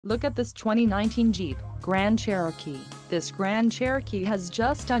Look at this 2019 Jeep Grand Cherokee. This Grand Cherokee has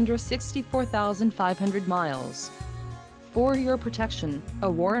just under 64,500 miles. For your protection, a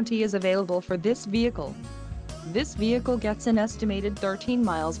warranty is available for this vehicle. This vehicle gets an estimated 13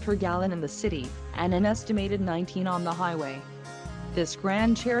 miles per gallon in the city, and an estimated 19 on the highway. This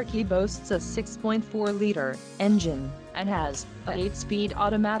Grand Cherokee boasts a 6.4-liter engine, and has a 8-speed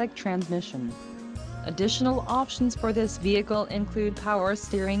automatic transmission. Additional options for this vehicle include power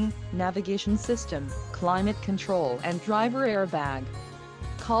steering, navigation system, climate control and driver airbag.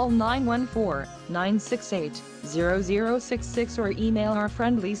 Call 914-968-0066 or email our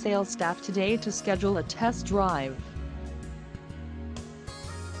friendly sales staff today to schedule a test drive.